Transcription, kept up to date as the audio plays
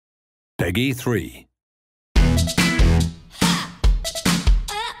Peggy 3.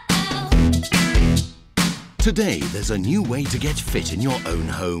 Today, there's a new way to get fit in your own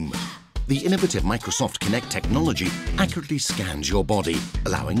home. The innovative Microsoft Kinect technology accurately scans your body,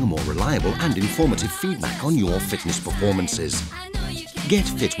 allowing a more reliable and informative feedback on your fitness performances. Get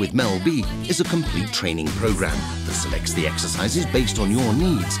Fit with Mel B is a complete training program that selects the exercises based on your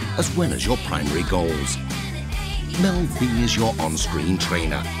needs as well as your primary goals. Mel B is your on-screen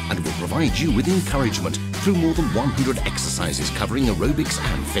trainer and will provide you with encouragement through more than 100 exercises covering aerobics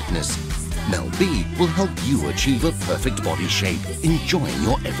and fitness. Mel B will help you achieve a perfect body shape, enjoying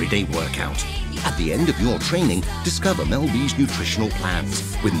your everyday workout. At the end of your training, discover Mel B's nutritional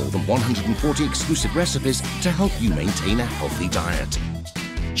plans with more than 140 exclusive recipes to help you maintain a healthy diet.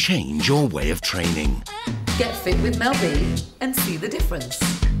 Change your way of training. Get fit with Mel B and see the difference.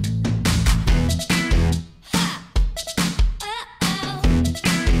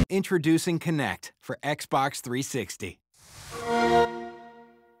 Introducing Kinect for Xbox 360.